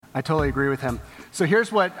I totally agree with him. So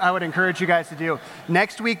here's what I would encourage you guys to do.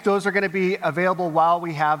 Next week, those are going to be available while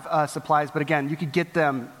we have supplies. But again, you could get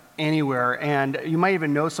them anywhere. And you might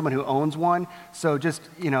even know someone who owns one. So just,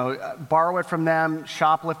 borrow it from them,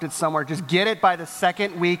 shoplift it somewhere. Just get it by the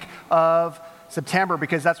second week of September,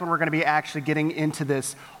 because that's when we're going to be actually getting into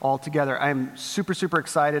this all together. I'm super, super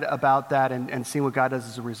excited about that and seeing what God does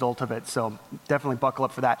as a result of it. So definitely buckle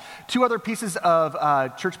up for that. Two other pieces of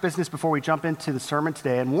church business before we jump into the sermon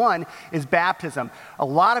today. And one is baptism. A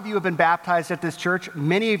lot of you have been baptized at this church.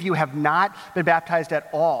 Many of you have not been baptized at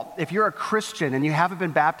all. If you're a Christian and you haven't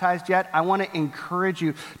been baptized yet, I want to encourage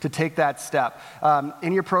you to take that step.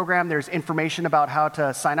 In your program, there's information about how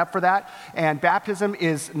to sign up for that. And baptism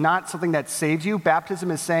is not something that saves you.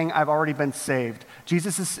 Baptism is saying, I've already been saved.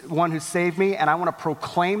 Jesus is one who saved me, and I want to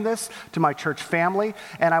proclaim this to my church family,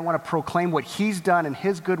 and I want to proclaim what he's done and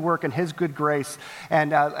his good work and his good grace,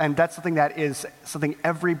 and that's something that is something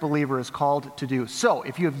every believer is called to do. So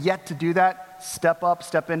if you have yet to do that, step up,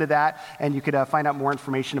 step into that, and you could find out more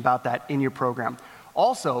information about that in your program.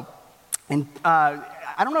 Also, and I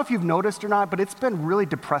don't know if you've noticed or not, but it's been really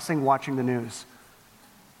depressing watching the news.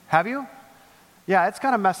 Have you? Yeah, it's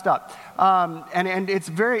kind of messed up. And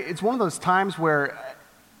it's one of those times where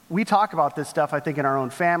we talk about this stuff, I think, in our own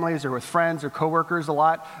families or with friends or coworkers a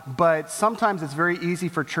lot, but sometimes it's very easy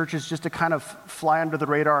for churches just to kind of fly under the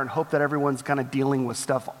radar and hope that everyone's kind of dealing with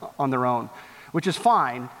stuff on their own, which is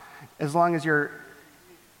fine as long as you're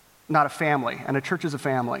not a family, and a church is a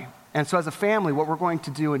family. And so as a family, what we're going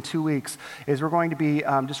to do in 2 weeks is we're going to be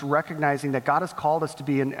just recognizing that God has called us to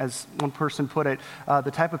be, and as one person put it, the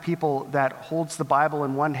type of people that holds the Bible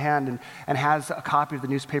in one hand and has a copy of the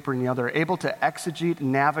newspaper in the other, able to exegete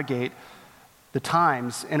and navigate the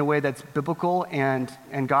times in a way that's biblical and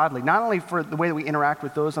godly. Not only for the way that we interact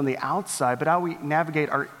with those on the outside, but how we navigate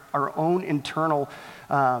our own internal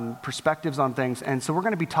perspectives on things. And so we're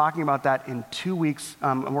going to be talking about that in 2 weeks.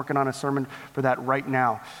 I'm working on a sermon for that right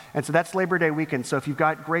now. And so that's Labor Day weekend. So if you've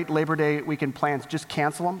got great Labor Day weekend plans, just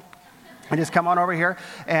cancel them and just come on over here.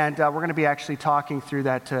 And we're going to be actually talking through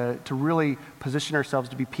that to really position ourselves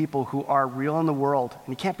to be people who are real in the world.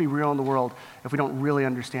 And you can't be real in the world if we don't really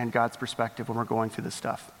understand God's perspective when we're going through this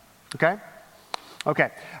stuff. Okay?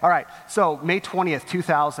 Okay, all right, so May 20th,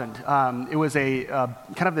 2000, it was a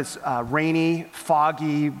kind of this rainy,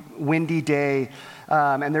 foggy, windy day,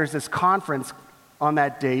 and there's this conference on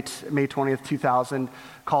that date, May 20th, 2000,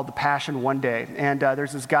 called the Passion One Day, and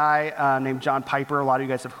there's this guy named John Piper. A lot of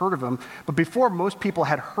you guys have heard of him, but before most people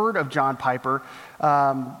had heard of John Piper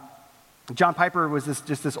was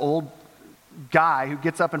this old guy who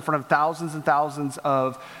gets up in front of thousands and thousands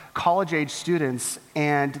of college-age students,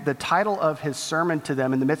 and the title of his sermon to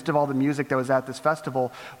them in the midst of all the music that was at this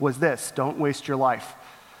festival was this: "Don't waste your life."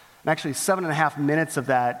 And actually 7.5 minutes of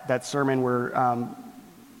that sermon were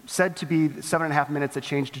said to be 7.5 minutes that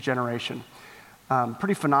changed a generation.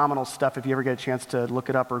 Pretty phenomenal stuff if you ever get a chance to look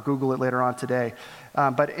it up or Google it later on today.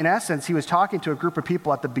 But in essence, he was talking to a group of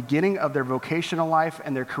people at the beginning of their vocational life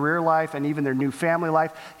and their career life and even their new family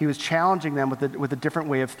life. He was challenging them with a different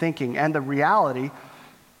way of thinking and the reality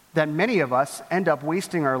that many of us end up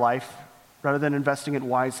wasting our life rather than investing it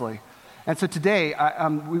wisely. And so today,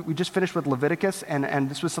 we just finished with Leviticus, and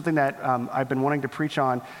this was something that I've been wanting to preach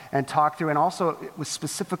on and talk through, and also it was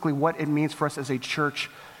specifically what it means for us as a church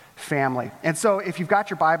family. And so if you've got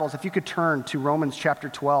your Bibles, if you could turn to Romans chapter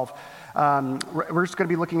 12. We're just going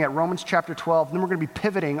to be looking at Romans chapter 12, and then we're going to be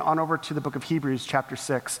pivoting on over to the book of Hebrews chapter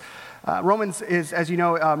 6. Romans is, as you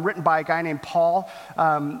know, written by a guy named Paul,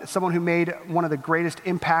 someone who made one of the greatest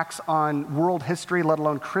impacts on world history, let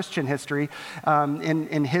alone Christian history,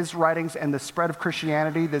 in his writings and the spread of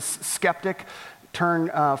Christianity. This skeptic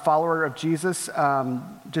turned follower of Jesus,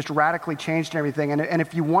 just radically changed everything. And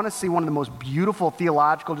if you want to see one of the most beautiful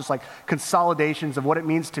theological, just like consolidations of what it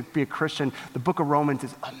means to be a Christian, the book of Romans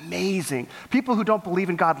is amazing. People who don't believe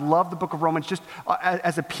in God love the book of Romans just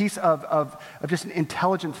as a piece of just an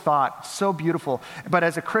intelligent thought. So beautiful. But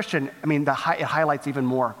as a Christian, I mean, it highlights even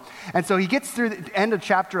more. And so he gets through the end of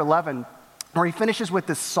chapter 11, where he finishes with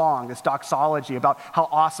this song, this doxology about how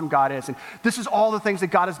awesome God is. And this is all the things that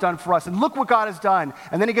God has done for us. And look what God has done.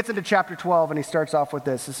 And then he gets into chapter 12 and he starts off with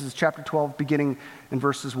this. This is chapter 12 beginning in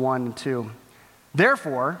verses 1 and 2.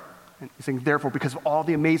 Therefore, he's saying therefore because of all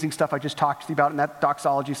the amazing stuff I just talked to you about in that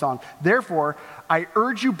doxology song. Therefore, I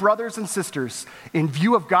urge you, brothers and sisters, in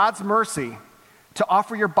view of God's mercy, to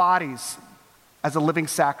offer your bodies as a living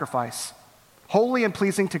sacrifice, holy and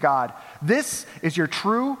pleasing to God. This is your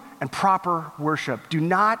true and proper worship. Do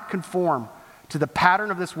not conform to the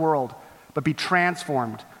pattern of this world, but be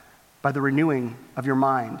transformed by the renewing of your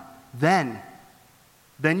mind. Then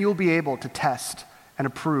Then you'll be able to test and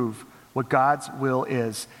approve what God's will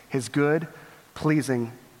is, his good,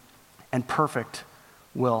 pleasing, and perfect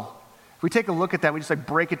will. If we take a look at that, we just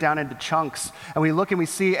break it down into chunks, and we look and we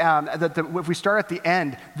see that if we start at the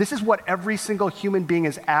end, this is what every single human being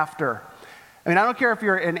is after. I mean, I don't care if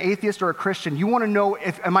you're an atheist or a Christian. You want to know,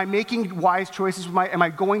 am I making wise choices? Am I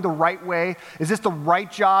going the right way? Is this the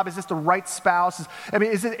right job? Is this the right spouse?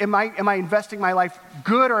 Am I investing my life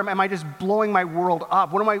good, or am I just blowing my world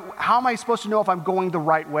up? How am I supposed to know if I'm going the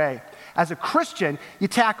right way? As a Christian, you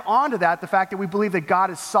tack onto that the fact that we believe that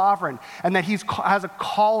God is sovereign and that he has a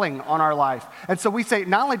calling on our life. And so we say,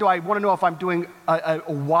 not only do I want to know if I'm doing a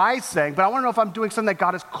wise thing, but I want to know if I'm doing something that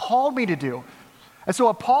God has called me to do. And so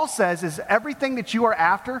what Paul says is everything that you are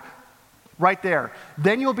after, right there,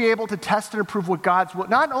 then you'll be able to test and approve what God's will.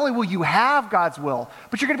 Not only will you have God's will,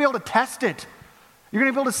 but you're going to be able to test it. You're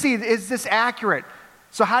going to be able to see, is this accurate?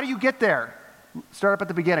 So how do you get there? Start up at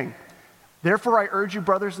the beginning. Therefore, I urge you,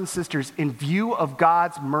 brothers and sisters, in view of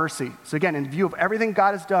God's mercy. So again, in view of everything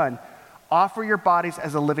God has done, offer your bodies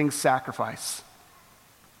as a living sacrifice.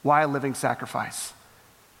 Why a living sacrifice?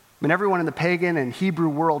 I mean, everyone in the pagan and Hebrew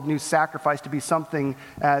world knew sacrifice to be something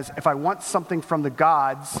as, if I want something from the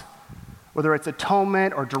gods, whether it's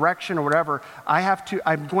atonement or direction or whatever,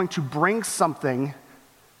 I'm going to bring something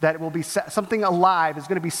that will be, something alive is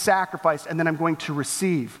going to be sacrificed, and then I'm going to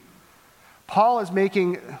receive. Paul is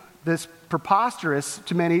making this preposterous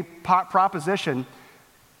to many proposition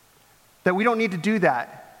that we don't need to do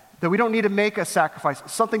that we don't need to make a sacrifice.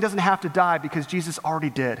 Something doesn't have to die because Jesus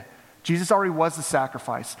already did. Jesus already was the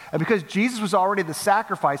sacrifice. And because Jesus was already the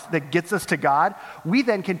sacrifice that gets us to God, we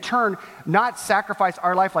then can not sacrifice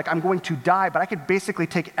our life like I'm going to die, but I could basically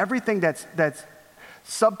take everything that's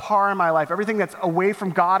subpar in my life, everything that's away from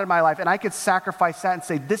God in my life, and I could sacrifice that and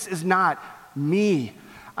say, this is not me.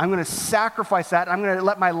 I'm going to sacrifice that. I'm going to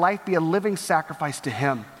let my life be a living sacrifice to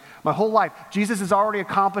him. My whole life, Jesus has already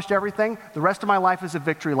accomplished everything. The rest of my life is a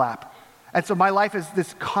victory lap. And so my life is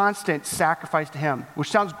this constant sacrifice to him, which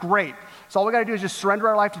sounds great. So all we got to do is just surrender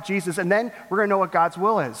our life to Jesus, and then we're going to know what God's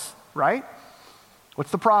will is, right?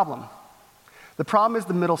 What's the problem? The problem is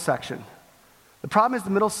the middle section. The problem is the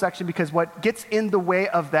middle section because what gets in the way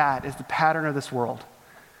of that is the pattern of this world.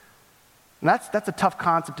 And that's a tough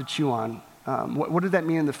concept to chew on. What did that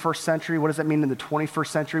mean in the first century? What does that mean in the 21st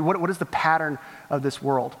century? What is the pattern of this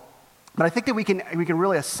world? But I think that we can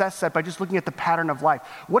really assess that by just looking at the pattern of life.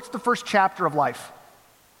 What's the first chapter of life?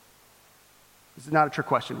 This is not a trick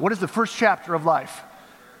question. What is the first chapter of life?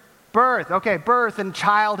 Birth. Okay, birth and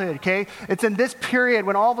childhood, okay? It's in this period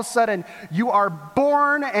when all of a sudden you are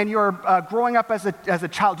born and you're growing up as a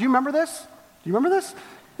child. Do you remember this? Do you remember this?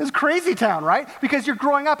 It's crazy town, right? Because you're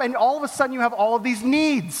growing up and all of a sudden you have all of these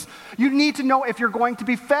needs. You need to know if you're going to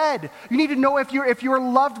be fed. You need to know if you're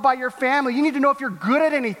loved by your family. You need to know if you're good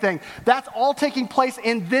at anything. That's all taking place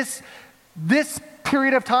in this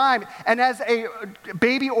period of time. And as a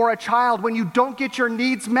baby or a child, when you don't get your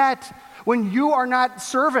needs met, when you are not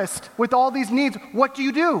serviced with all these needs, what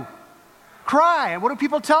do? Cry. And what do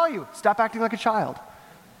people tell you? Stop acting like a child.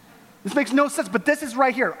 This makes no sense, but this is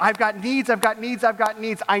right here. I've got needs, I've got needs, I've got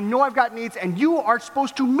needs. I know I've got needs, and you are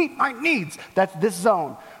supposed to meet my needs. That's this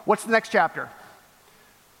zone. What's the next chapter?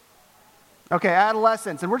 Okay,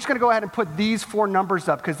 adolescence. And we're just going to go ahead and put these 4 numbers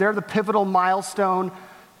up because they're the pivotal milestone.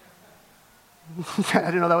 I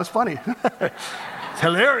didn't know that was funny. It's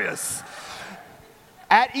hilarious.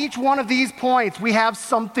 At each one of these points, we have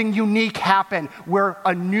something unique happen where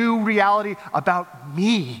a new reality about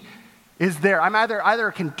me is there. I'm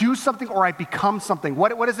either can do something or I become something.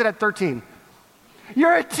 What is it at 13?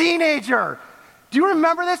 You're a teenager. Do you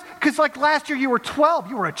remember this? Because like last year you were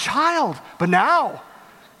 12, you were a child, but now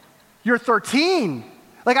you're 13.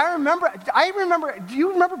 Like I remember, do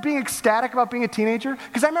you remember being ecstatic about being a teenager?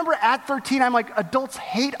 Because I remember at 13, I'm like, adults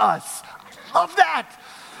hate us. I love that.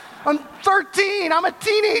 I'm 13, I'm a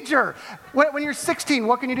teenager. When you're 16,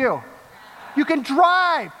 what can you do? You can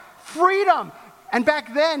drive, freedom. And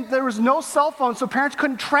back then, there was no cell phone, so parents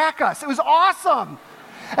couldn't track us. It was awesome.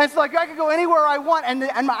 And it's like I could go anywhere I want, and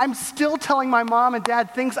I'm still telling my mom and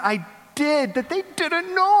dad things I did that they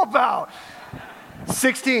didn't know about.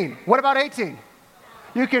 16. What about 18?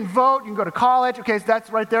 You can vote, you can go to college. Okay, so that's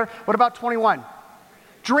right there. What about 21?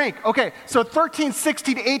 Drink. Okay, so 13,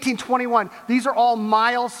 16, 18, 21. These are all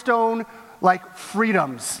milestone, like,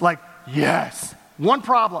 freedoms. Like, yes. One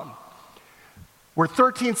problem. We're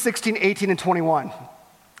 13, 16, 18, and 21.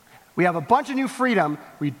 We have a bunch of new freedom.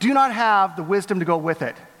 We do not have the wisdom to go with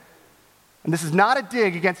it. And this is not a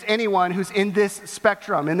dig against anyone who's in this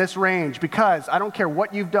spectrum, in this range, because I don't care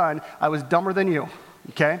what you've done, I was dumber than you,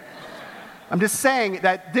 okay? I'm just saying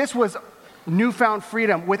that this was newfound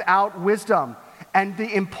freedom without wisdom. And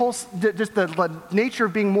the impulse, just the nature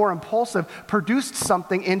of being more impulsive produced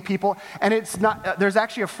something in people. And it's not, there's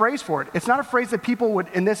actually a phrase for it. It's not a phrase that people would,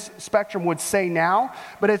 in this spectrum, would say now,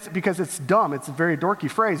 but it's because it's dumb. It's a very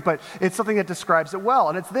dorky phrase, but it's something that describes it well.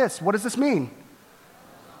 And it's this. What does this mean?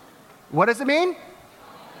 What does it mean?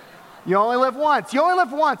 You only live once. You only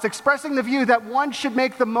live once, expressing the view that one should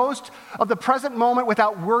make the most of the present moment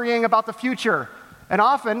without worrying about the future. And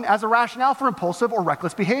often as a rationale for impulsive or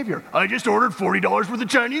reckless behavior. I just ordered $40 worth of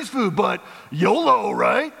Chinese food, but YOLO,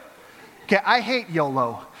 right? Okay, I hate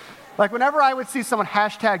YOLO. Like whenever I would see someone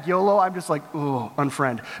hashtag YOLO, I'm just like, ooh,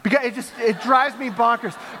 unfriend. Because it drives me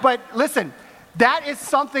bonkers. But listen, that is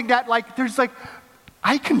something that there's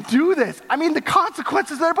I can do this. I mean, the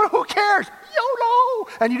consequences there, but who cares? YOLO!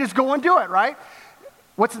 And you just go and do it, right?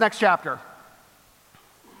 What's the next chapter?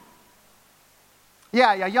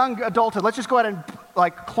 Yeah, young adulthood. Let's just go ahead and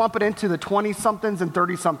clump it into the 20-somethings and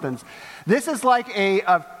 30-somethings. This is like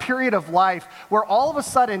a period of life where all of a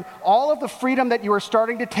sudden, all of the freedom that you were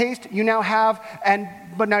starting to taste, you now have,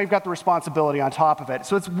 but now you've got the responsibility on top of it.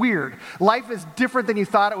 So it's weird. Life is different than you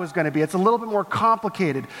thought it was going to be. It's a little bit more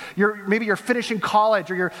complicated. Maybe you're finishing college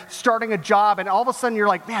or you're starting a job, and all of a sudden you're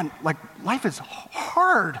like, man, life is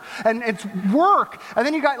hard, and it's work. And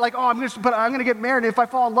then you got I'm going to get married, and if I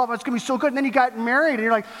fall in love, it's going to be so good. And then you got married, and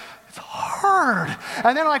you're like, it's hard.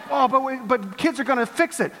 And then but kids are going to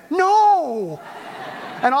fix it. No.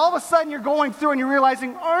 And all of a sudden you're going through and you're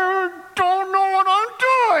realizing, I don't know what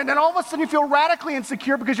I'm doing. And all of a sudden you feel radically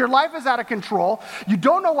insecure because your life is out of control. You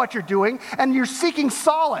don't know what you're doing, and you're seeking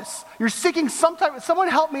solace. You're seeking someone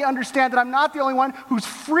help me understand that I'm not the only one who's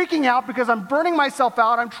freaking out because I'm burning myself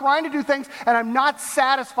out. I'm trying to do things and I'm not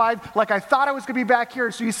satisfied like I thought I was going to be back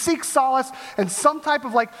here. So you seek solace in some type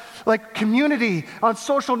of community on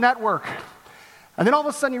social network. And then all of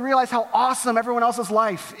a sudden you realize how awesome everyone else's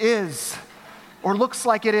life is. Or looks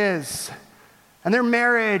like it is, and their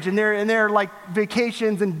marriage, and their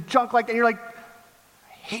vacations and junk like that. And you're like,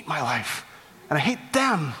 I hate my life, and I hate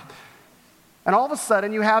them. And all of a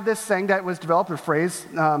sudden, you have this thing that was developed, a phrase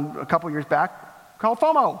a couple years back called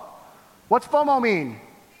FOMO. What's FOMO mean?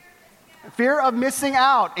 Fear of missing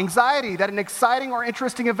out, anxiety that an exciting or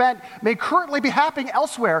interesting event may currently be happening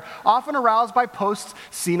elsewhere, often aroused by posts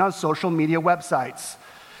seen on social media websites.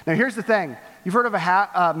 Now, here's the thing. You've heard of a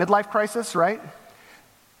midlife crisis, right?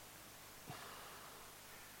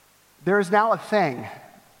 There is now a thing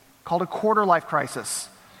called a quarter-life crisis.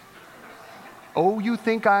 Oh, you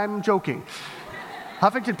think I'm joking.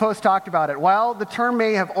 Huffington Post talked about it. While the term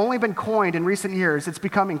may have only been coined in recent years, it's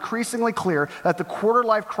become increasingly clear that the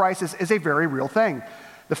quarter-life crisis is a very real thing.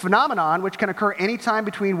 The phenomenon, which can occur anytime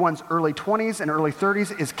between one's early 20s and early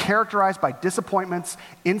 30s, is characterized by disappointments,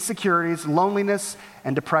 insecurities, loneliness,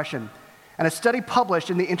 and depression. And a study published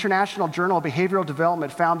in the International Journal of Behavioral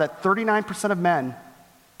Development found that 39% of men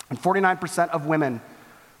and 49% of women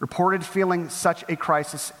reported feeling such a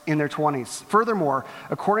crisis in their 20s. Furthermore,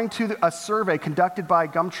 according to a survey conducted by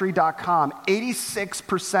Gumtree.com,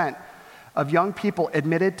 86% of young people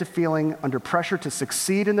admitted to feeling under pressure to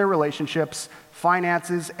succeed in their relationships,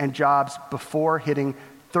 finances, and jobs before hitting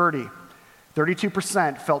 30.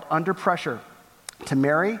 32% felt under pressure to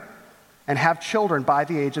marry and have children by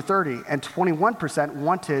the age of 30, and 21%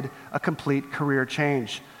 wanted a complete career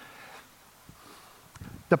change.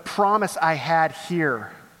 The promise I had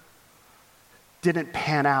here didn't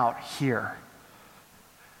pan out here.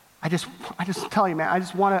 I just tell you, man,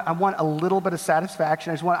 I want a little bit of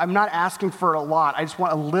satisfaction. I'm not asking for a lot. I just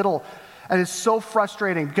want a little. And it's so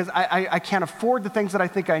frustrating because I can't afford the things that I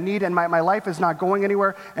think I need, and my life is not going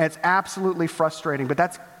anywhere, and it's absolutely frustrating. But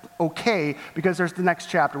that's okay because there's the next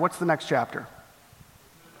chapter. What's the next chapter?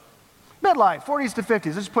 Midlife, 40s to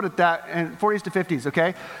 50s. Let's put it that in 40s to 50s,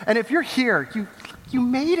 okay? And if you're here, you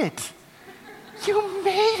made it. You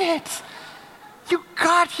made it. You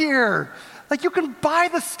got here. You can buy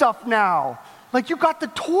the stuff now. You got the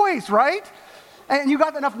toys, right? And you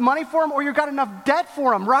got enough money for them, or you got enough debt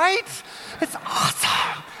for them, right? It's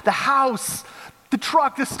awesome. The house, the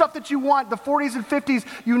truck, the stuff that you want, the 40s and 50s,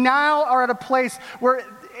 you now are at a place where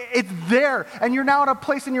it's there. And you're now at a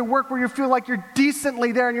place in your work where you feel like you're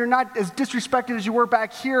decently there and you're not as disrespected as you were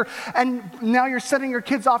back here. And now you're sending your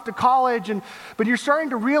kids off to college, but you're starting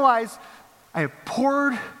to realize, I have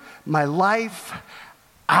poured my life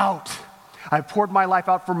out. I've poured my life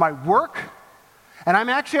out for my work. And I'm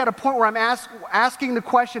actually at a point where I'm asking the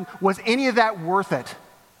question, was any of that worth it?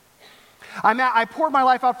 I poured my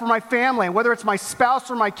life out for my family, and whether it's my spouse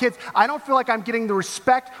or my kids, I don't feel like I'm getting the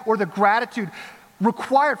respect or the gratitude.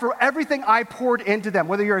 required for everything I poured into them.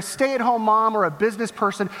 Whether you're a stay-at-home mom or a business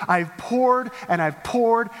person, I've poured and I've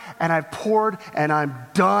poured and I've poured and I'm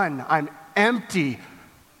done. I'm empty.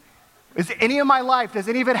 Is any of my life, does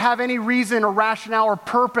any of it have any reason or rationale or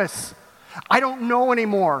purpose? I don't know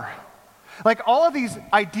anymore. Like all of these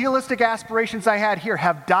idealistic aspirations I had here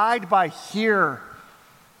have died by here.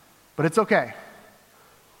 But it's okay.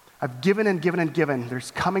 I've given and given and given.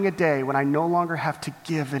 There's coming a day when I no longer have to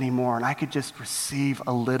give anymore and I could just receive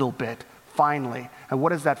a little bit, finally. And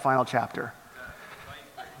what is that final chapter?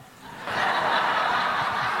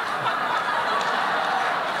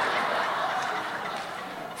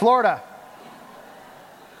 Florida.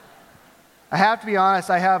 I have to be honest,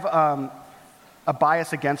 I have a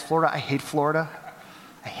bias against Florida. I hate Florida.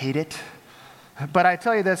 I hate it. But I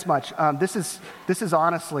tell you this much, this is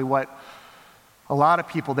honestly what a lot of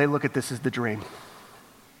people, they look at this as the dream.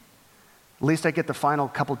 At least I get the final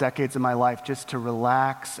couple decades of my life just to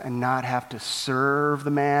relax and not have to serve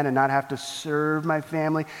the man and not have to serve my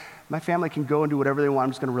family. My family can go and do whatever they want. I'm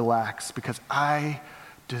just going to relax because I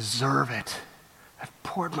deserve it. I've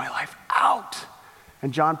poured my life out.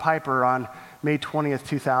 And John Piper on May 20th,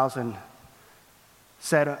 2000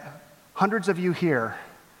 said, hundreds of you here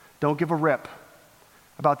don't give a rip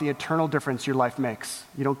about the eternal difference your life makes.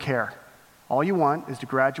 You don't care. All you want is to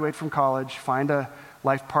graduate from college, find a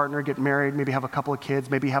life partner, get married, maybe have a couple of kids,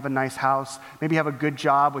 maybe have a nice house, maybe have a good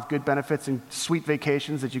job with good benefits and sweet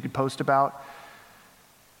vacations that you could post about.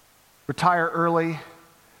 Retire early,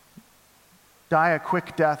 die a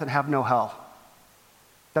quick death, and have no hell.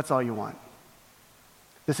 That's all you want.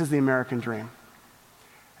 This is the American dream.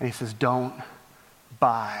 And he says, don't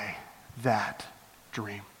buy that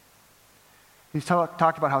dream. He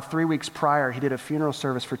talked about how 3 weeks prior, he did a funeral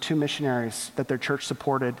service for 2 missionaries that their church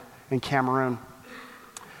supported in Cameroon.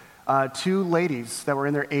 2 ladies that were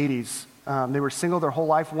in their 80s. They were single their whole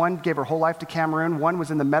life. One gave her whole life to Cameroon. One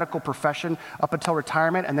was in the medical profession up until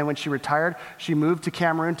retirement. And then when she retired, she moved to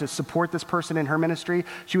Cameroon to support this person in her ministry.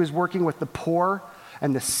 She was working with the poor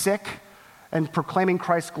and the sick and proclaiming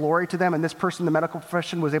Christ's glory to them. And this person in the medical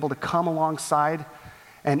profession was able to come alongside.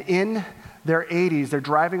 And in their 80s, they're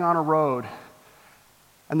driving on a road.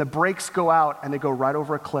 And the brakes go out and they go right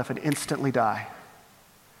over a cliff and instantly die.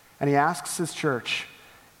 And he asks his church,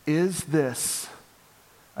 is this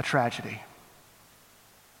a tragedy?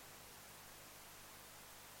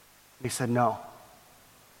 And he said, no.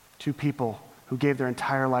 2 people who gave their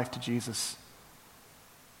entire life to Jesus,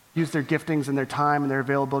 used their giftings and their time and their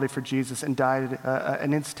availability for Jesus and died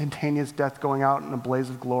an instantaneous death going out in a blaze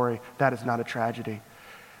of glory. That is not a tragedy. And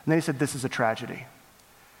then he said, this is a tragedy.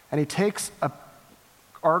 And he takes a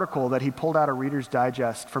article that he pulled out of Reader's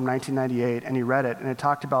Digest from 1998, and he read it, and it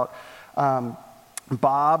talked about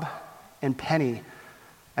Bob and Penny.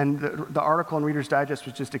 And the article in Reader's Digest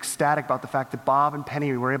was just ecstatic about the fact that Bob and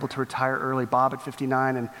Penny were able to retire early, Bob at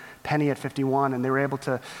 59 and Penny at 51, and they were able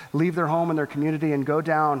to leave their home and their community and go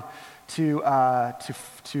down to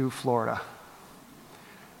Florida.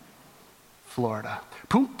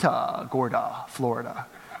 Punta Gorda, Florida,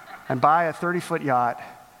 and buy a 30-foot yacht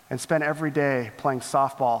and spend every day playing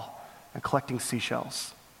softball and collecting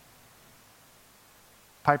seashells.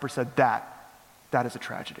 Piper said that is a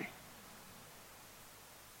tragedy.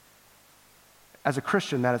 As a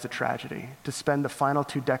Christian, that is a tragedy, to spend the final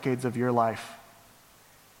 2 decades of your life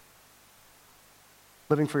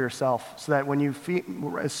living for yourself, so that when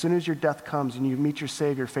as soon as your death comes and you meet your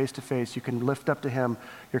Savior face to face, you can lift up to him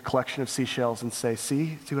your collection of seashells and say,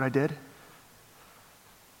 see what I did?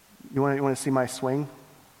 You want to see my swing?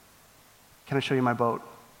 Can I show you my boat?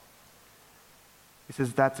 He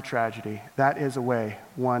says, that's a tragedy. That is a way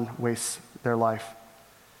one wastes their life.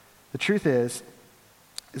 The truth is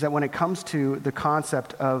that when it comes to the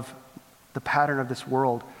concept of the pattern of this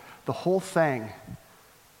world, the whole thing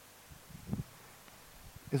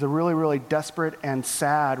is a really, really desperate and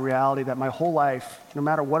sad reality that my whole life, no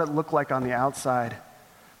matter what it looked like on the outside,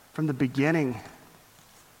 from the beginning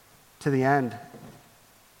to the end,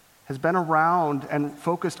 has been around and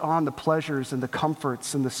focused on the pleasures and the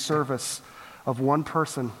comforts and the service of one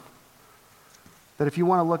person. That if you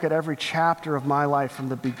want to look at every chapter of my life from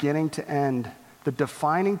the beginning to end, the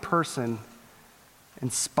defining person,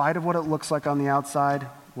 in spite of what it looks like on the outside,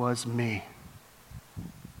 was me.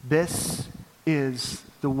 This is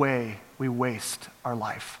the way we waste our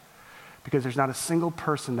life. Because there's not a single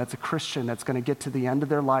person that's a Christian that's going to get to the end of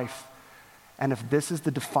their life, and if this is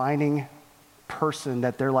the defining person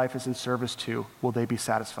that their life is in service to, will they be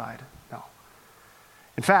satisfied? No.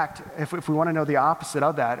 In fact, if we want to know the opposite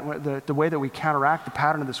of that, the way that we counteract the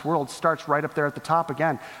pattern of this world starts right up there at the top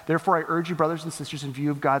again. Therefore, I urge you, brothers and sisters, in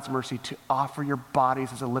view of God's mercy, to offer your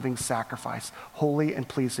bodies as a living sacrifice, holy and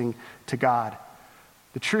pleasing to God.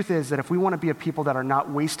 The truth is that if we want to be a people that are not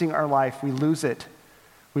wasting our life, we lose it.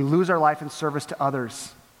 We lose our life in service to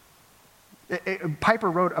others.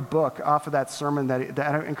 Piper wrote a book off of that sermon that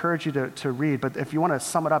I encourage you to read, but if you want to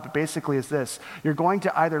sum it up, it basically is this. You're going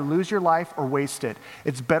to either lose your life or waste it.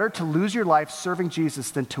 It's better to lose your life serving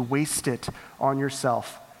Jesus than to waste it on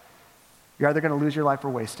yourself. You're either going to lose your life or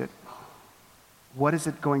waste it. What is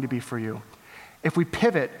it going to be for you? If we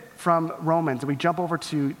pivot from Romans and we jump over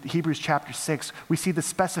to Hebrews chapter 6, we see the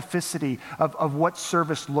specificity of what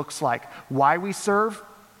service looks like, why we serve,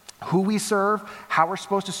 who we serve, how we're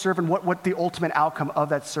supposed to serve, and what the ultimate outcome of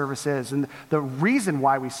that service is. And the reason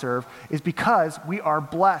why we serve is because we are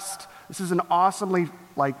blessed. This is an awesomely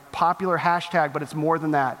popular hashtag, but it's more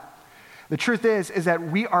than that. The truth is that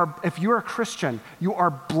we are, if you're a Christian, you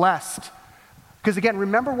are blessed. Because again,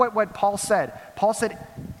 remember what Paul said. Paul said,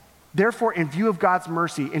 therefore, in view of God's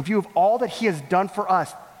mercy, in view of all that he has done for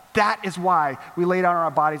us, that is why we lay down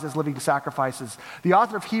our bodies as living sacrifices. The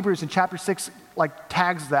author of Hebrews in chapter 6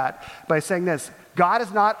 tags that by saying this: God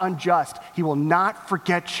is not unjust. He will not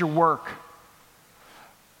forget your work.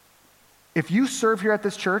 If you serve here at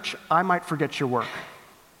this church, I might forget your work.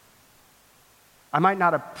 I might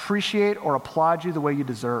not appreciate or applaud you the way you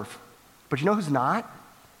deserve. But you know who's not?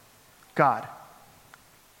 God.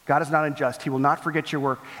 God is not unjust. He will not forget your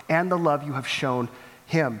work and the love you have shown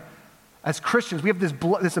him. As Christians, we have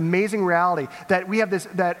this amazing reality that we have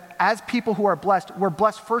that as people who are blessed, we're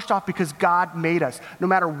blessed first off because God made us. No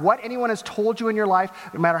matter what anyone has told you in your life,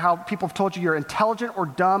 no matter how people have told you you're intelligent or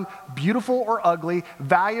dumb, beautiful or ugly,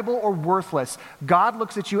 valuable or worthless, God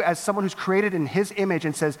looks at you as someone who's created in his image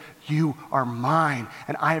and says, you are mine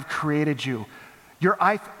and I have created you.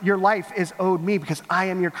 Your life is owed me because I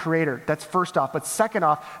am your creator. That's first off. But second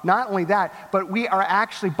off, not only that, but we are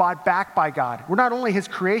actually bought back by God. We're not only his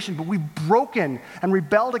creation, but we've broken and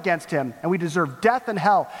rebelled against him, and we deserve death and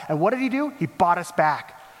hell. And what did he do? He bought us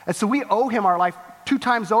back. And so we owe him our life 2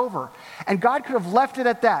 times over. And God could have left it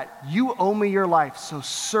at that. You owe me your life, so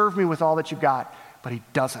serve me with all that you've got. But he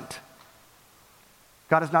doesn't.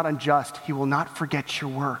 God is not unjust. He will not forget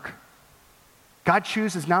your work. God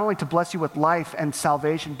chooses not only to bless you with life and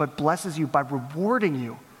salvation, but blesses you by rewarding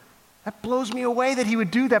you. That blows me away that he would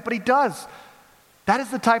do that, but he does. That is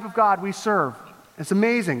the type of God we serve. It's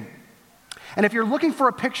amazing. And if you're looking for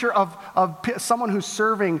a picture of someone who's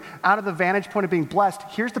serving out of the vantage point of being blessed,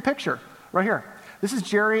 here's the picture right here. This is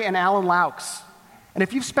Jerry and Alan Laux. And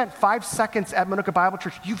if you've spent 5 seconds at Manuka Bible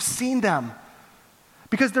Church, you've seen them.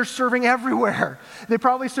 Because they're serving everywhere. They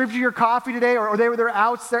probably served you your coffee today, or they're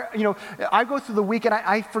out there. You know, I go through the week and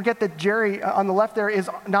I forget that Jerry on the left there is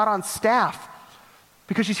not on staff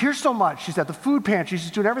because she's here so much. She's at the food pantry.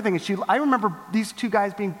 She's doing everything. And I remember these 2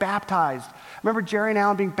 guys being baptized. I remember Jerry and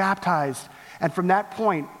Alan being baptized. And from that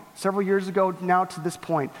point, several years ago now to this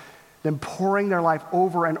point, them pouring their life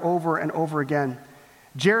over and over and over again.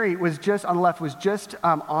 Jerry was just, on the left, was just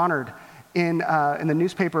honored in the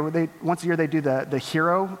newspaper. Where once a year they do the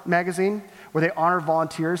Hero magazine, where they honor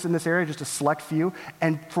volunteers in this area, just a select few.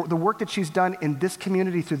 And for the work that she's done in this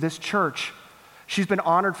community through this church, she's been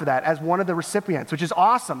honored for that as one of the recipients, which is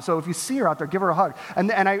awesome. So if you see her out there, give her a hug.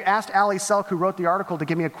 And I asked Ali Selk, who wrote the article, to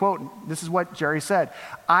give me a quote. This is what Jerry said: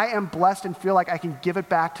 I am blessed and feel like I can give it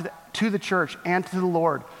back to the church and to the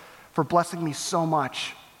Lord for blessing me so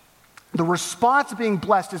much. The response of being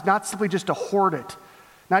blessed is not simply just to hoard it,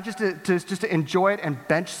 not just to enjoy it and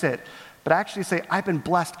bench sit, but actually say, I've been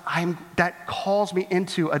blessed. That calls me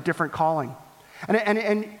into a different calling.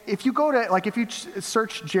 And if you go to, if you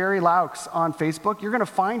search Jerry Laux on Facebook, you're going to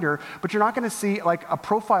find her, but you're not going to see a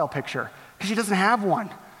profile picture because she doesn't have one.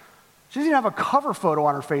 She doesn't even have a cover photo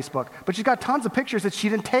on her Facebook, but she's got tons of pictures that she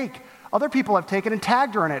didn't take. Other people have taken and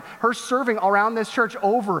tagged her in it. Her serving around this church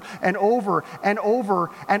over and over and over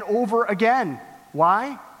and over again.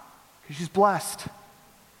 Why? Because she's blessed.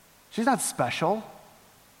 She's not special.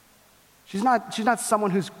 She's not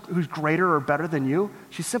someone who's greater or better than you.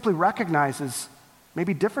 She simply recognizes,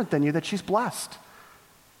 maybe different than you, that she's blessed.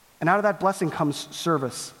 And out of that blessing comes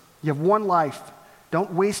service. You have one life.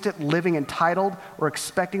 Don't waste it living entitled or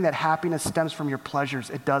expecting that happiness stems from your pleasures.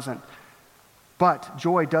 It doesn't. But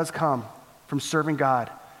joy does come from serving God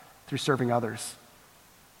through serving others.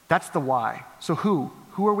 That's the why. So who?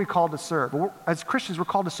 Who are we called to serve? Well, as Christians, we're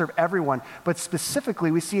called to serve everyone, but specifically,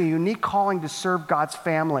 we see a unique calling to serve God's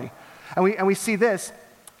family. And we see this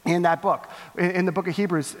in that book, in the book of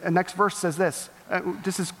Hebrews. The next verse says this,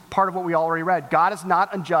 this is part of what we already read. God is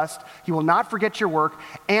not unjust. He will not forget your work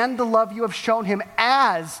and the love you have shown him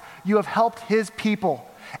as you have helped his people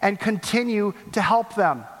and continue to help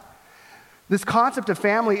them. This concept of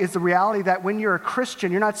family is the reality that when you're a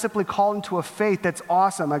Christian, you're not simply called into a faith that's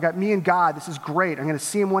awesome. I got me and God, this is great. I'm going to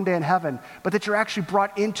see him one day in heaven. But that you're actually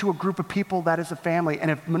brought into a group of people that is a family.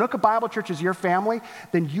 And if Minooka Bible Church is your family,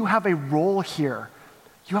 then you have a role here.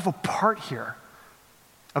 You have a part here,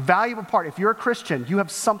 a valuable part. If you're a Christian, you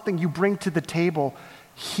have something you bring to the table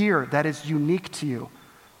here that is unique to you.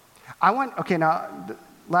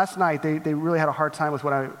 Last night, they really had a hard time with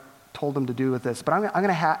what I told them to do with this, but I'm going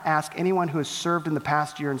to ask anyone who has served in the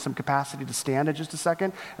past year in some capacity to stand in just a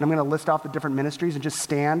second, and I'm going to list off the different ministries and just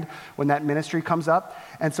stand when that ministry comes up.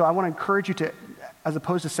 And so I want to encourage you to, as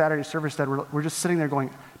opposed to Saturday service, that we're just sitting there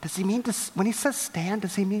going, does he mean, when he says stand,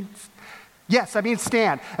 does he mean, yes, I mean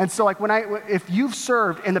stand. And so if you've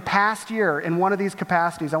served in the past year in one of these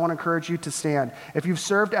capacities, I want to encourage you to stand. If you've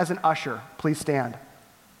served as an usher, please stand.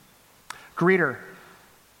 Greeter,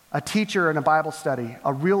 a teacher in a Bible study,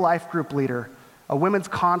 a real life group leader, a women's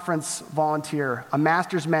conference volunteer, a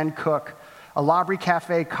Master's Men cook, a Labrie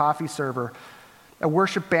Cafe coffee server, a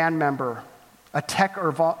worship band member, a tech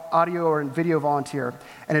or audio or video volunteer,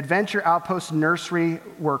 an Adventure Outpost nursery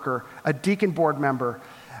worker, a deacon board member,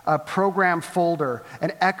 a program folder,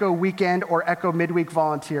 an Echo weekend or Echo midweek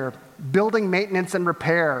volunteer, building maintenance and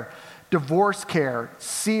repair, divorce care,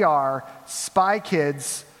 CR, Spy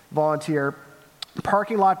Kids volunteer,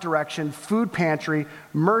 parking lot direction, food pantry,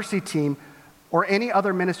 mercy team, or any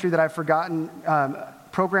other ministry that I've forgotten,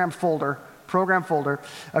 program folder,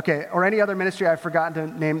 okay, or any other ministry I've forgotten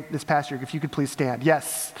to name this past year. If you could please stand.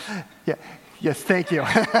 Yes, yeah. Yes, thank you.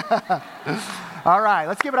 All right,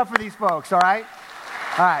 let's give it up for these folks, all right?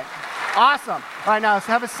 All right, awesome. All right, now let's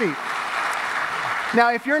have a seat.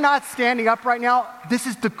 Now, if you're not standing up right now, this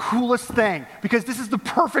is the coolest thing because this is the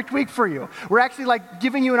perfect week for you. We're actually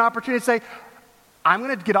giving you an opportunity to say, I'm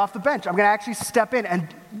going to get off the bench. I'm going to actually step in, and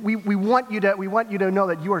we want you to know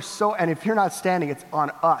that you are so. And if you're not standing, it's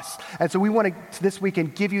on us. And so we want to this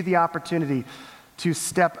weekend give you the opportunity to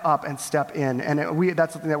step up and step in, and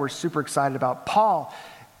that's something that we're super excited about. Paul,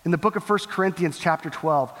 in the book of 1 Corinthians, chapter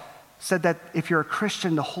 12, said that if you're a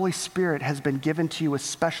Christian, the Holy Spirit has been given to you with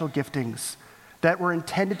special giftings that were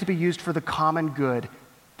intended to be used for the common good.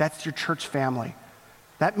 That's your church family.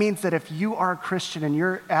 That means that if you are a Christian and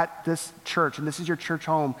you're at this church and this is your church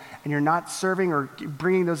home and you're not serving or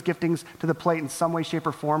bringing those giftings to the plate in some way, shape,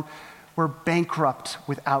 or form, we're bankrupt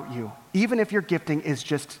without you. Even if your gifting is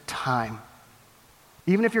just time.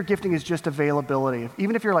 Even if your gifting is just availability.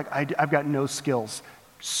 Even if you're like, I've got no skills.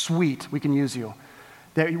 Sweet, we can use you.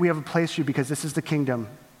 That we have a place for you because this is the kingdom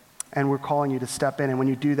and we're calling you to step in. And when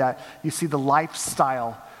you do that, you see the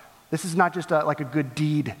lifestyle. This is not just like a good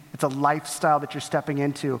deed. It's a lifestyle that you're stepping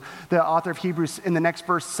into. The author of Hebrews in the next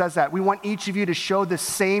verse says that. We want each of you to show the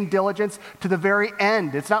same diligence to the very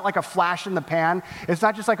end. It's not like a flash in the pan. It's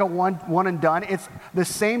not just like a one and done. It's the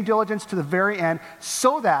same diligence to the very end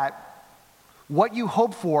so that what you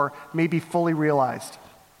hope for may be fully realized.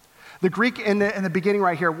 The Greek in the beginning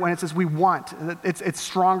right here, when it says we want, it's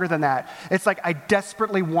stronger than that. It's like, I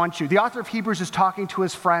desperately want you. The author of Hebrews is talking to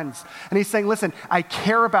his friends, and he's saying, listen, I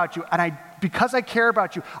care about you, and because I care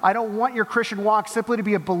about you, I don't want your Christian walk simply to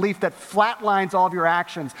be a belief that flatlines all of your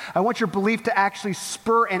actions. I want your belief to actually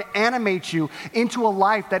spur and animate you into a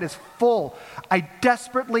life that is full. I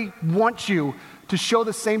desperately want you to show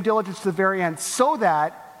the same diligence to the very end so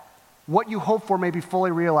that what you hope for may be fully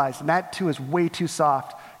realized. And that too is way too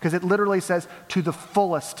soft. Because it literally says, to the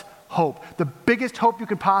fullest hope. The biggest hope you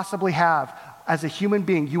could possibly have as a human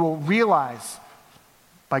being, you will realize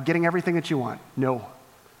by getting everything that you want. No.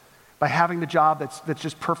 By having the job that's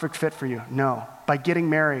just perfect fit for you. No. By getting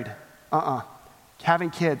married. Having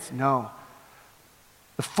kids. No.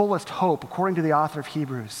 The fullest hope, according to the author of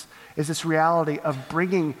Hebrews, is this reality of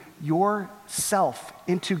bringing yourself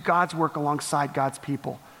into God's work alongside God's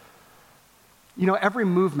people. You know, every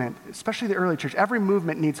movement, especially the early church, every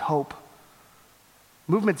movement needs hope.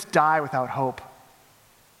 Movements die without hope.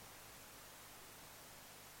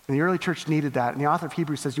 And the early church needed that. And the author of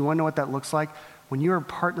Hebrews says, you want to know what that looks like? When you are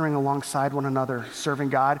partnering alongside one another, serving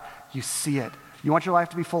God, you see it. You want your life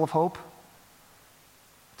to be full of hope? I'll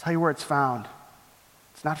tell you where it's found.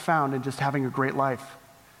 It's not found in just having a great life.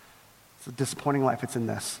 It's a disappointing life. It's in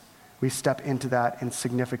this. We step into that in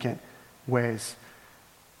significant ways.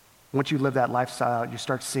 Once you live that lifestyle, you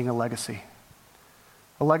start seeing a legacy.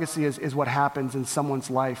 A legacy is what happens in someone's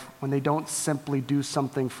life when they don't simply do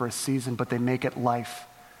something for a season, but they make it life.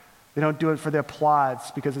 They don't do it for the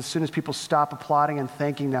applause, because as soon as people stop applauding and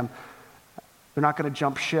thanking them, They're not going to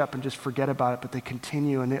jump ship and just forget about it, but they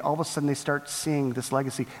continue, and all of a sudden they start seeing this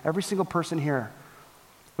legacy. Every single person here,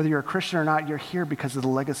 whether you're a Christian or not, you're here because of the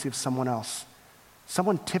legacy of someone else.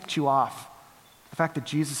 Someone tipped you off the fact that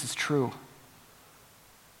Jesus is true.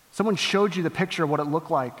 Someone showed you the picture of what it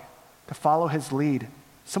looked like to follow his lead.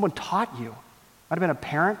 Someone taught you. Might have been a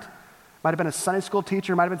parent, might have been a Sunday school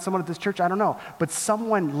teacher, might have been someone at this church, I don't know. But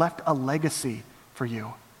someone left a legacy for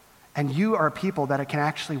you. And you are people that can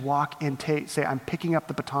actually walk and say, I'm picking up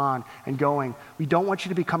the baton and going. We don't want you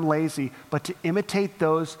to become lazy, but to imitate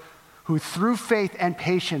those who through faith and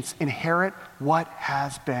patience inherit what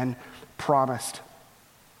has been promised.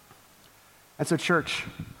 And so church,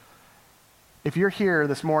 if you're here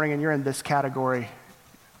this morning and you're in this category,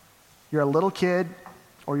 you're a little kid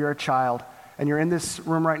or you're a child, and you're in this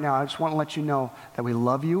room right now, I just want to let you know that we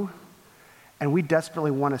love you, and we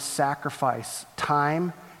desperately want to sacrifice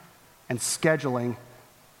time and scheduling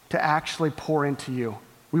to actually pour into you.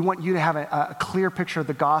 We want you to have a clear picture of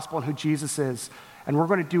the gospel and who Jesus is, and we're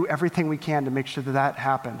going to do everything we can to make sure that that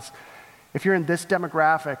happens. If you're in this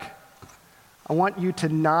demographic, I want you to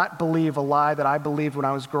not believe a lie that I believed when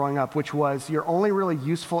I was growing up, which was you're only really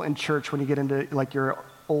useful in church when you get into like your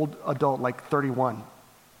old adult, like 31.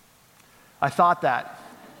 I thought that.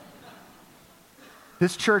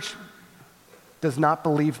 This church does not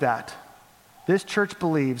believe that. This church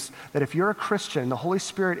believes that if you're a Christian, the Holy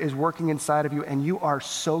Spirit is working inside of you and you are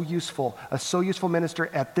so useful, a so useful minister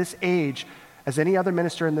at this age as any other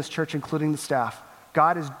minister in this church, including the staff.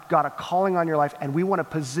 God has got a calling on your life, and we want to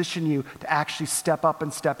position you to actually step up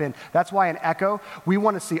and step in. That's why in Echo, we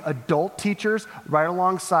want to see adult teachers right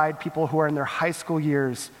alongside people who are in their high school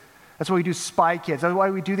years. That's why we do Spy Kids. That's why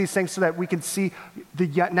we do these things so that we can see the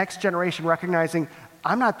next generation recognizing,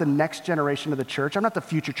 I'm not the next generation of the church. I'm not the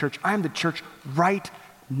future church. I'm the church right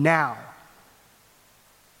now.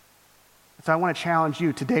 So I want to challenge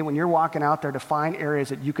you today when you're walking out there to find areas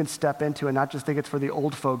that you can step into and not just think it's for the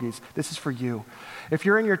old fogies. This is for you. If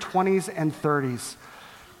you're in your 20s and 30s,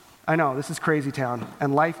 I know this is crazy town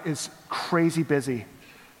and life is crazy busy.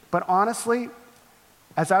 But honestly,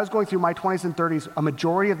 as I was going through my 20s and 30s, a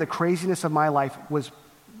majority of the craziness of my life was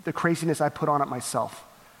the craziness I put on it myself.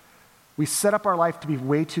 We set up our life to be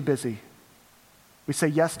way too busy. We say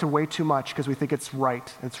yes to way too much because we think it's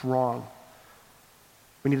right, it's wrong.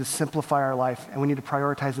 We need to simplify our life, and we need to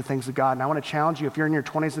prioritize the things of God. And I want to challenge you, if you're in your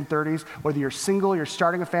 20s and 30s, whether you're single, you're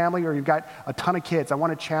starting a family, or you've got a ton of kids, I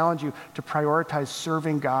want to challenge you to prioritize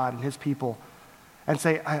serving God and his people. And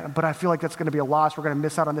say, but I feel like that's going to be a loss. We're going to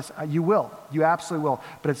miss out on this. You will. You absolutely will.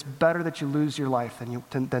 But it's better that you lose your life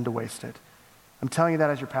than to waste it. I'm telling you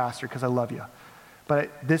that as your pastor because I love you.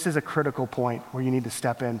 But this is a critical point where you need to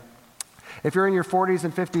step in. If you're in your 40s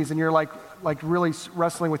and 50s and you're like really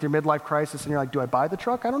wrestling with your midlife crisis and you're like, do I buy the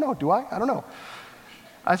truck? I don't know. Do I? I don't know.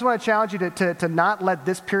 I just want to challenge you to not let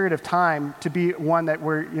this period of time to be one that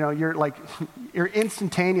where your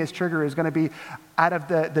instantaneous trigger is going to be out of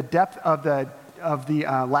the depth of the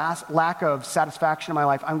lack of satisfaction in my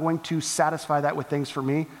life. I'm going to satisfy that with things for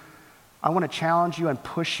me. I want to challenge you and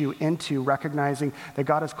push you into recognizing that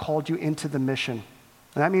God has called you into the mission.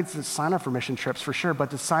 And that means to sign up for mission trips for sure,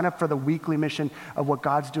 but to sign up for the weekly mission of what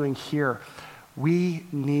God's doing here. We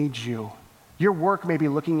need you. Your work may be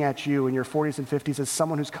looking at you in your 40s and 50s as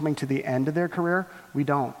someone who's coming to the end of their career. We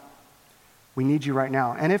don't. We need you right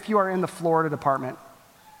now. And if you are in the Florida department,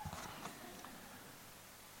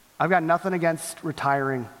 I've got nothing against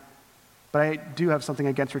retiring, but I do have something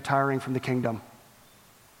against retiring from the kingdom.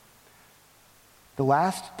 The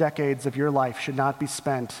last decades of your life should not be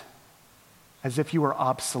spent as if you were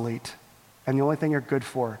obsolete, and the only thing you're good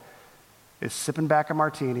for is sipping back a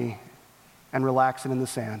martini and relaxing in the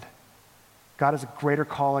sand. God has a greater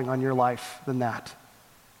calling on your life than that.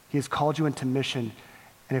 He has called you into mission,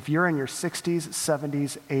 and if you're in your 60s,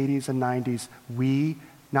 70s, 80s, and 90s, we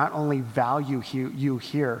not only value you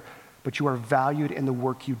here, but you are valued in the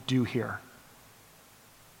work you do here.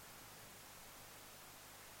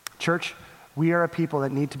 Church, we are a people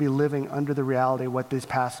that need to be living under the reality of what these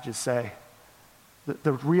passages say.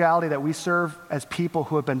 The reality that we serve as people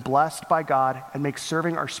who have been blessed by God and make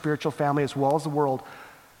serving our spiritual family as well as the world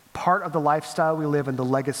part of the lifestyle we live and the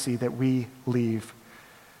legacy that we leave.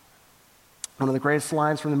 One of the greatest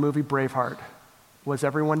lines from the movie Braveheart was,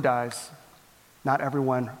 "Everyone dies, not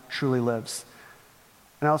everyone truly lives."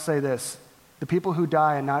 And I'll say this, the people who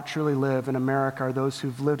die and not truly live in America are those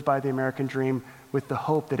who've lived by the American dream with the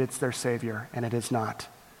hope that it's their savior, and it is not.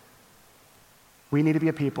 We need to be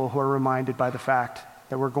a people who are reminded by the fact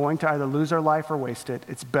that we're going to either lose our life or waste it.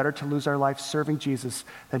 It's better to lose our life serving Jesus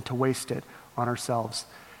than to waste it on ourselves.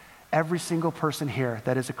 every single person here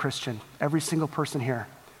that is a Christian, every single person here,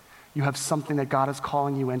 you have something that God is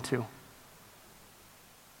calling you into.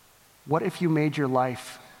 What if you made your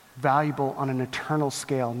life valuable on an eternal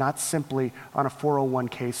scale, not simply on a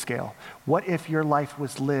 401k scale? What if your life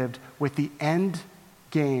was lived with the end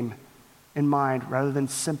game in mind rather than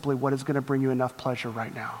simply what is going to bring you enough pleasure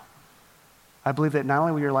right now? I believe that not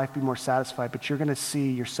only will your life be more satisfied, but you're going to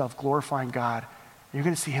see yourself glorifying God. And you're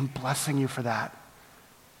going to see him blessing you for that.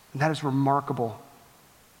 And that is remarkable.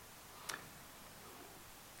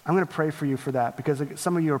 I'm going to pray for you for that because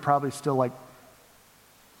some of you are probably still like,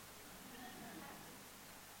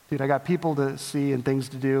 dude, I got people to see and things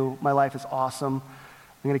to do. My life is awesome.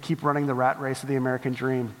 I'm going to keep running the rat race of the American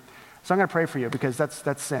dream. So I'm going to pray for you because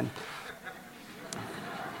that's sin.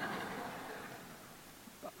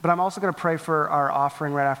 But I'm also going to pray for our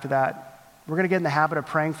offering right after that. We're going to get in the habit of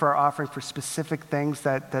praying for our offering for specific things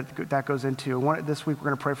that goes into. This week we're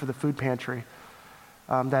going to pray for the food pantry.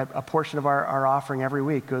 That a portion of our offering every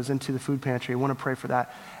week goes into the food pantry. I want to pray for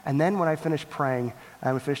that. And then when I finish praying,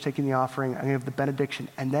 and we finish taking the offering, I'm going to have the benediction.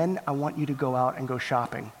 And then I want you to go out and go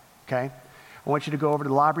shopping, okay? I want you to go over to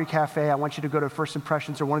the L'Abri Cafe. I want you to go to First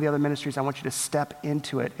Impressions or one of the other ministries. I want you to step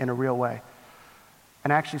into it in a real way.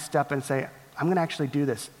 And actually step in and say, I'm going to actually do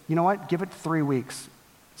this. You know what? Give it 3 weeks.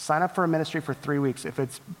 Sign up for a ministry for 3 weeks. If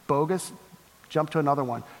it's bogus, jump to another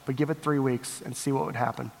one. But give it 3 weeks and see what would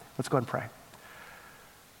happen. Let's go ahead and pray.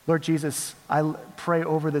 Lord Jesus, I pray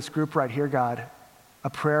over this group right here, God, a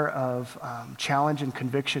prayer of challenge and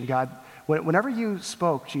conviction, God. Whenever you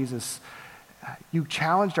spoke, Jesus, you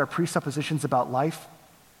challenged our presuppositions about life.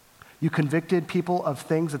 You convicted people of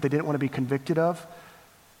things that they didn't want to be convicted of.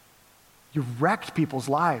 You wrecked people's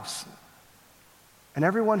lives. And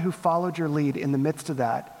everyone who followed your lead in the midst of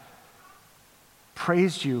that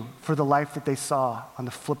praised you for the life that they saw on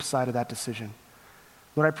the flip side of that decision.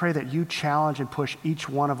 Lord, I pray that you challenge and push each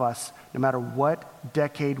one of us, no matter what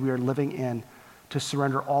decade we are living in, to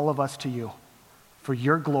surrender all of us to you for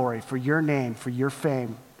your glory, for your name, for your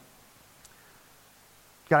fame.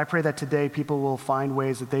 God, I pray that today people will find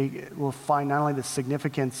ways that they will find not only the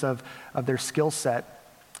significance of their skill set,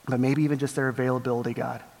 but maybe even just their availability,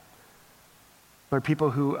 God. Lord, people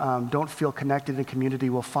who don't feel connected in community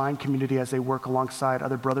will find community as they work alongside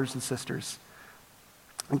other brothers and sisters.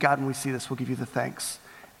 And God, when we see this, we'll give you the thanks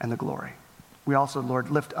and the glory. We also, Lord,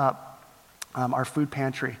 lift up our food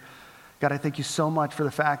pantry. God, I thank you so much for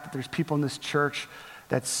the fact that there's people in this church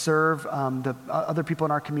that serve the other people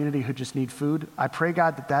in our community who just need food. I pray,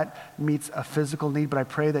 God, that meets a physical need, but I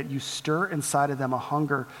pray that you stir inside of them a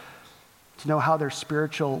hunger to know how their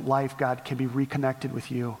spiritual life, God, can be reconnected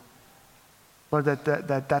with you. Lord,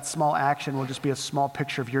 that small action will just be a small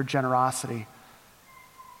picture of your generosity.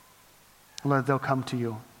 Lord, they'll come to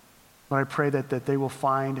you. Lord, I pray that they will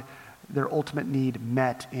find their ultimate need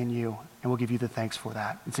met in you, and we'll give you the thanks for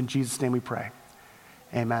that. It's in Jesus' name we pray.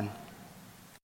 Amen.